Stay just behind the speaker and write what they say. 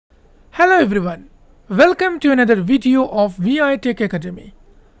Hello everyone, welcome to another video of V.I Tech Academy.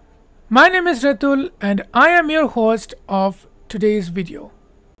 My name is Ratul and I am your host of today's video.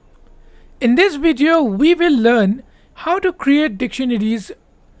 In this video, we will learn how to create dictionaries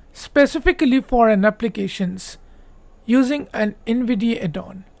specifically for an applications using an NVDA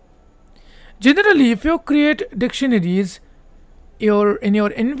add-on. Generally, if you create dictionaries in your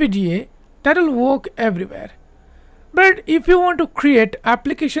NVDA, that will work everywhere. But if you want to create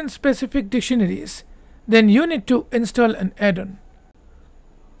application specific dictionaries, then you need to install an add-on.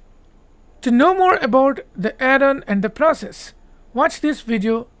 To know more about the add-on and the process, watch this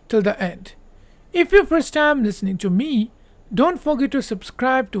video till the end. If you're first time listening to me, don't forget to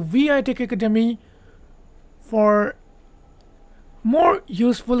subscribe to V.I Tech Academy for more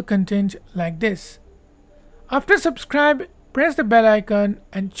useful content like this. After subscribe, press the bell icon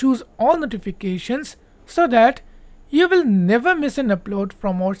and choose all notifications so that you will never miss an upload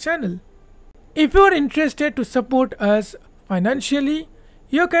from our channel. If you are interested to support us financially,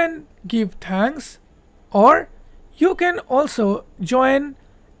 you can give thanks, or you can also join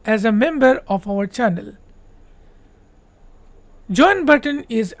as a member of our channel. Join button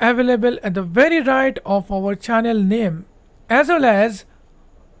is available at the very right of our channel name as well as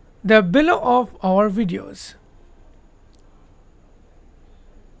the below of our videos.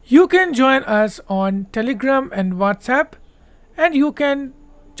 You can join us on Telegram and WhatsApp, and you can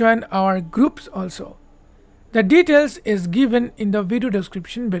join our groups also. The details is given in the video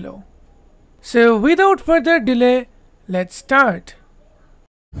description below. So without further delay, let's start.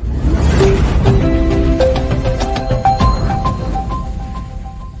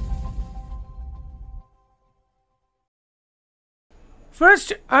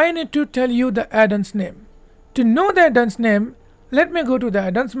 First, I need to tell you the add-on's name. To know the add-on's name, let me go to the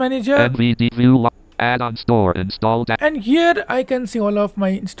add-ons manager. NVDA View add-on store installed. And here I can see all of my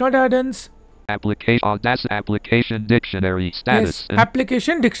installed add-ons. Application Dictionary status. Yes,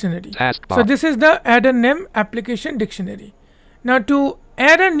 Application Dictionary. Taskbar. So this is the add-on name, Application Dictionary. Now to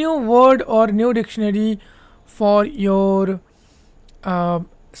add a new word or new dictionary for your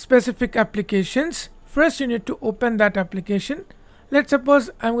specific applications, first you need to open that application. Let's suppose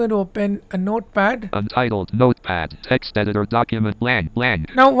I'm going to open a notepad. Untitled Notepad. Text editor document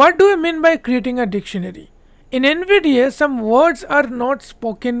blank. Now what do I mean by creating a dictionary? In NVDA, some words are not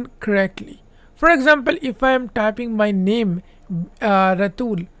spoken correctly. For example, if I am typing my name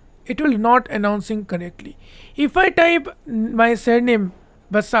Ratul, it will not announcing correctly. If I type my surname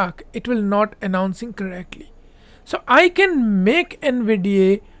Basak, it will not announcing correctly. So I can make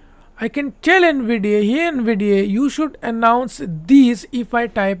NVDA, I can tell NVDA, hey NVDA, you should announce these if I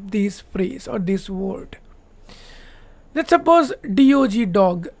type this phrase or this word. Let's suppose dog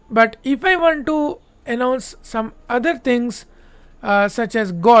dog, but if I want to announce some other things such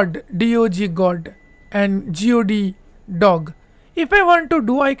as God, dog God, and god dog, if I want to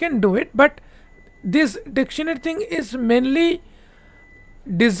do, I can do it, but this dictionary thing is mainly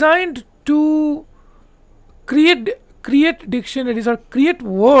designed to create dictionaries or create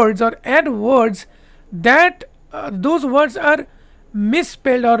words or add words that those words are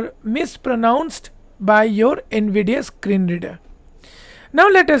misspelled or mispronounced by your NVDA screen reader. Now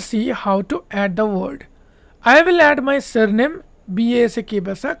let us see how to add the word. I will add my surname Basak,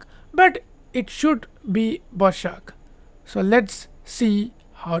 Basak, but it should be Boshak. So let's see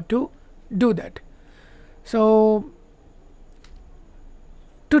how to do that. So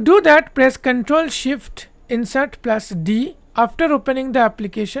to do that, press Ctrl Shift Insert plus D after opening the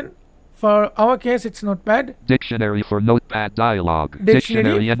application. For our case, it's Notepad. Dictionary for Notepad dialog.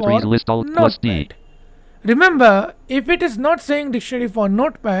 Dictionary entries list Alt plus D. Remember, if it is not saying dictionary for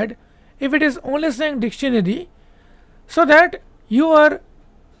Notepad, if it is only saying dictionary, so that you are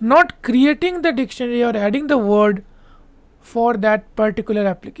not creating the dictionary or adding the word for that particular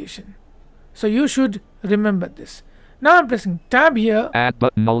application. So you should remember this. Now I'm pressing tab here. Add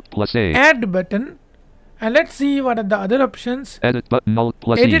button Alt plus A. Add button. And let's see what are the other options. Edit button Alt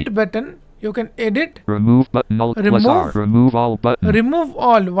plus Edit E. button. You can edit. Remove button Alt plus R. Remove all button. Remove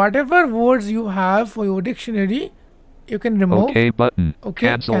all. Whatever words you have for your dictionary, you can remove. OK button. Okay.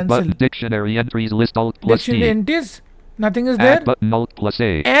 Cancel button. Dictionary entries list Alt plus Dictionary D. entries. Nothing is there. Add button Alt plus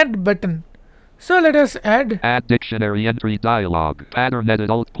A. Add button. So let us add. Add dictionary entry dialog. Pattern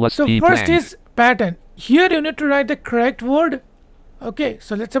edit Alt plus So D. first is pattern. Here you need to write the correct word. Okay.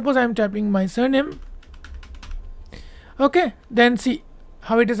 So let's suppose I am typing my surname. Okay, then see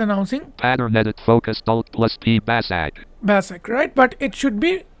how it is announcing. Pattern edit focused Alt plus P Basak. Basak, right? But it should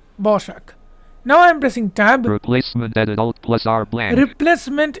be Boshak. Now I am pressing tab. Replacement edit Alt plus R blank.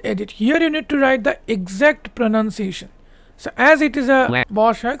 Replacement edit. Here you need to write the exact pronunciation. So as it is a Blank.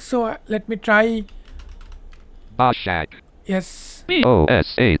 Boshak, so let me try. Boshak. Yes.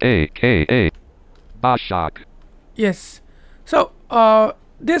 Boshaka. Boshak. Yes. So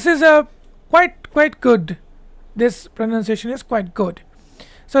this is a quite good. This pronunciation is quite good.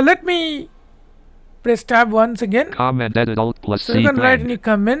 So let me press tab once again. Comment edit alt plus So C you can write blank. any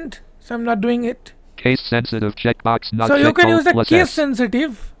comment. So I'm not doing it. Case sensitive checkbox not So you checked can alt use the plus case S.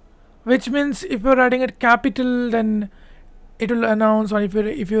 sensitive, which means if you're writing it capital, then it will announce, or if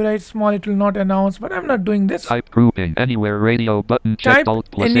you write small, it will not announce. But I'm not doing this. Type grouping anywhere radio button Type checked alt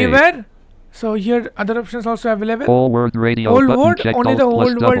plus A. anywhere. So here other options also available. Whole word radio Whole button word, checked only alt the plus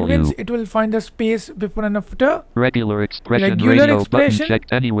whole word W. means it will find the space before and after. Regular expression Regular radio expression. button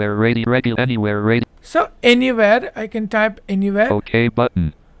checked anywhere radio anywhere radio. So anywhere, I can type anywhere. OK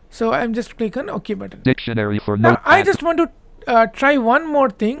button. So I'm just click on OK button. Dictionary for Now notepad. I just want to try one more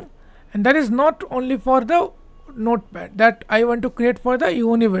thing, and that is not only for the notepad, that I want to create for the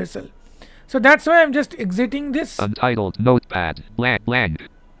universal. So that's why I'm just exiting this. Untitled notepad blank blank.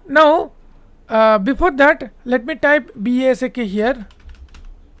 Now before that, let me type BASAK here.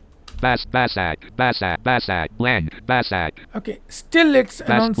 Basak blank basak. Okay, still it's Bas-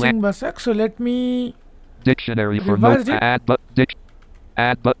 announcing Basak. So let me Dictionary for Revised it. notepad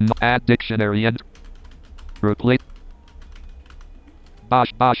add button add dictionary and replace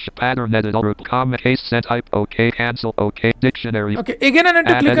bosh pattern edit comment case set type OK cancel OK dictionary. Okay, again I need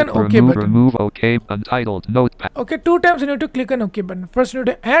to add click on edit, OK remove, button. remove OK untitled notepad. Okay, 2 times you need to click on OK button. First you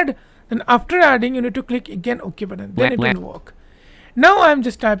need to add, then after adding you need to click again OK button. Then it will work. Now I'm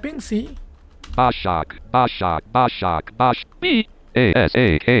just typing C. Boshak BASAK.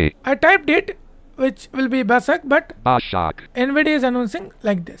 I typed it, which will be Basak, but Boshak NVDA is announcing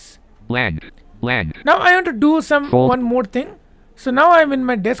like this. blank. Now I want to do Fold. one more thing. So now I'm in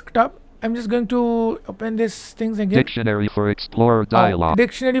my desktop. I'm just going to open this things again. Dictionary for Explorer dialog.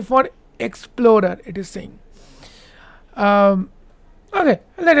 Dictionary for Explorer, it is saying. Okay,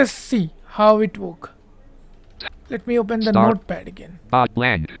 let us see how it work. Let me open the Start. notepad again.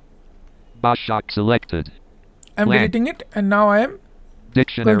 Blank. Boshak selected. I'm Blank. deleting it, and now I am going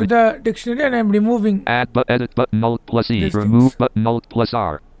Dictionary. to the dictionary and I'm removing. Add but edit button alt plus E. These Remove things. button alt plus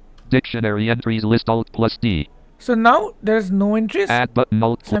R. Dictionary entries list alt plus D. So now there is no entries. Add button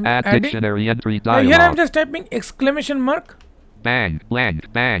alt So I'm add adding. dictionary entry Now dialog. here I'm just typing exclamation mark. bang blank.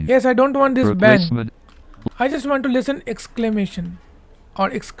 Yes, I don't want this bang. Replacement I just want to listen exclamation or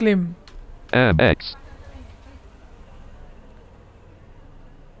exclaim. MX.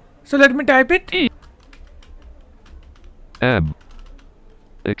 So let me type it. M.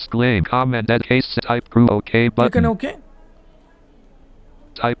 Exclaim comment edit case type crew OK Click button. on OK.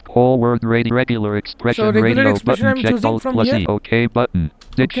 Type whole word regular expression So regular radio expression button I'm checked choosing alt from plus here. E. OK button.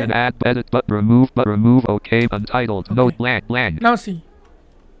 Diction Okay. add edit but remove OK untitled Okay. note blank. Now see.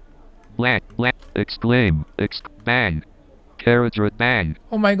 Blank exclaim bang. Carriage bang.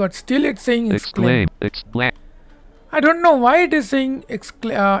 Oh my god, still it's saying exclaim. Exclaim. I don't know why it is saying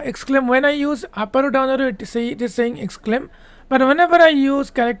exclaim. When I use up arrow down arrow, it is saying exclaim. But whenever I use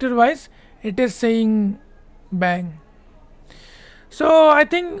character wise, it is saying bang. So I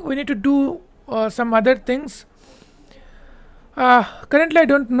think we need to do some other things. Currently I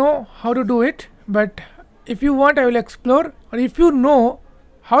don't know how to do it, but if you want I will explore, or if you know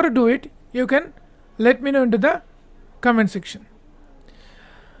how to do it, you can let me know into the comment section.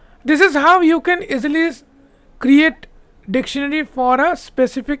 This is how you can easily create dictionary for a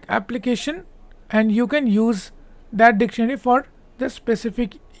specific application, and you can use that dictionary for the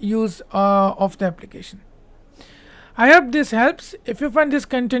specific use of the application. I hope this helps. If you find this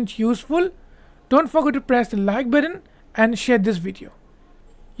content useful, don't forget to press the like button and share this video.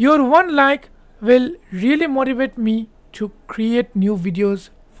 Your one like will really motivate me to create new videos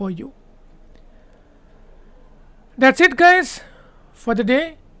for you. That's it guys for the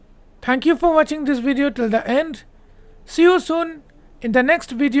day. Thank you for watching this video till the end. See you soon in the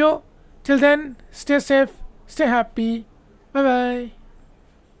next video. Till then, stay safe, stay happy. Bye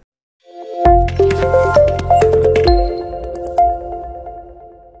bye.